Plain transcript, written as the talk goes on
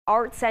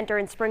Art Center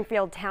in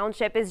Springfield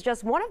Township is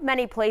just one of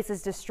many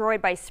places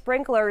destroyed by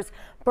sprinklers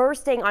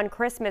bursting on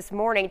Christmas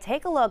morning.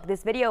 Take a look.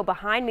 This video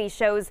behind me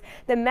shows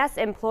the mess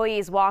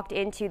employees walked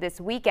into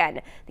this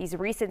weekend. These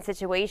recent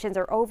situations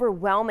are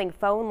overwhelming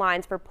phone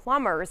lines for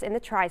plumbers in the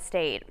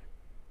tri-state.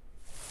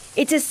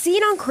 It's a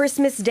scene on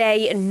Christmas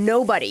Day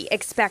nobody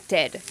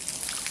expected.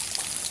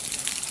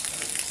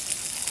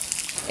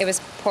 It was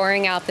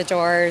pouring out the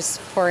doors,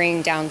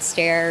 pouring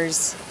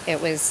downstairs.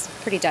 It was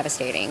pretty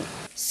devastating.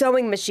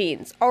 Sewing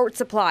machines, art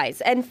supplies,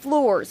 and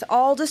floors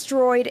all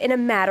destroyed in a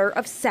matter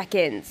of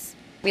seconds.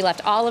 We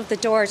left all of the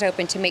doors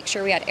open to make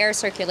sure we had air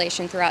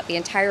circulation throughout the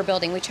entire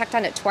building. We checked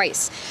on it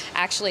twice,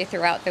 actually,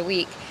 throughout the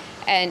week.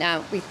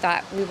 And we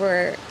thought we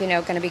were,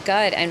 going to be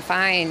good and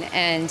fine,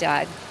 and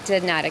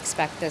did not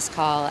expect this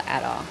call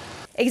at all.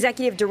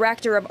 Executive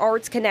Director of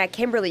Arts Connect,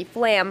 Kimberly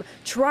Flam,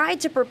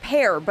 tried to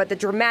prepare, but the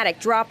dramatic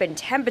drop in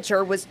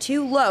temperature was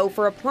too low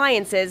for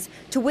appliances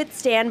to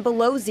withstand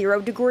below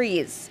 0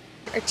 degrees.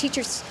 Our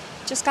teachers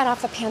just got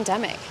off a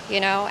pandemic,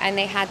 and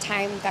they had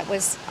time that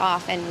was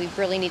off, and we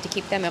really need to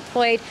keep them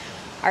employed.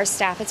 Our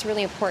staff, it's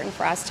really important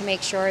for us to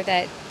make sure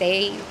that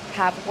they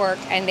have work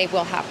and they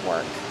will have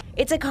work.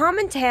 It's a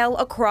common tale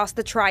across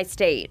the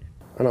tri-state.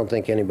 I don't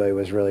think anybody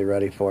was really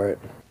ready for it.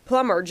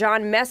 Plumber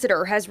John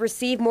Messiter has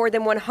received more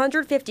than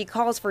 150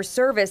 calls for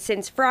service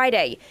since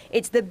Friday.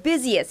 It's the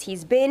busiest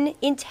he's been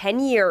in 10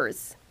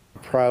 years.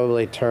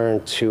 Probably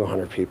turned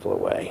 200 people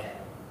away.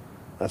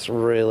 That's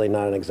really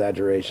not an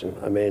exaggeration.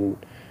 I mean,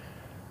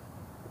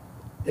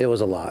 it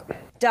was a lot.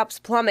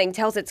 Dups Plumbing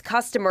tells its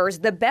customers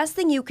the best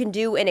thing you can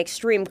do in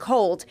extreme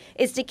cold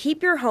is to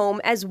keep your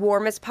home as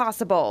warm as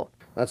possible.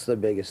 That's the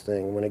biggest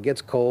thing. When it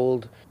gets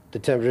cold, the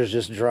temperatures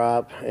just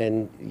drop,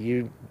 and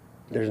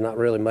there's not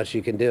really much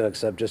you can do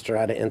except just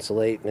try to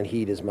insulate and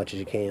heat as much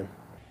as you can.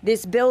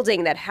 This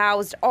building that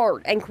housed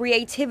art and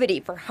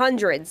creativity for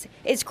hundreds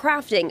is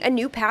crafting a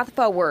new path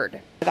forward.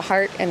 The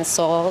heart and the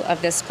soul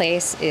of this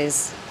place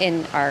is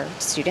in our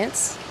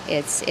students,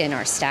 it's in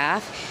our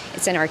staff,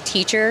 it's in our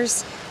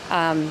teachers,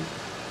 and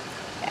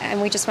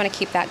we just want to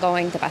keep that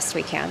going the best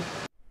we can.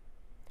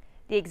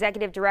 The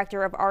Executive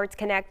Director of Arts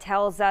Connect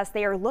tells us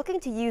they are looking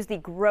to use the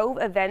Grove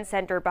Event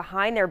Center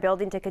behind their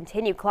building to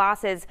continue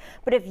classes.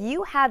 But if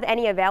you have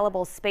any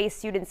available space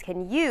students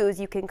can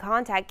use, you can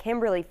contact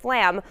Kimberly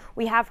Flam.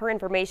 We have her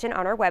information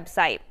on our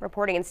website.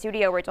 Reporting in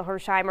studio, Rachel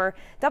Hersheimer,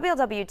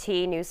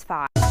 WWT News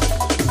 5.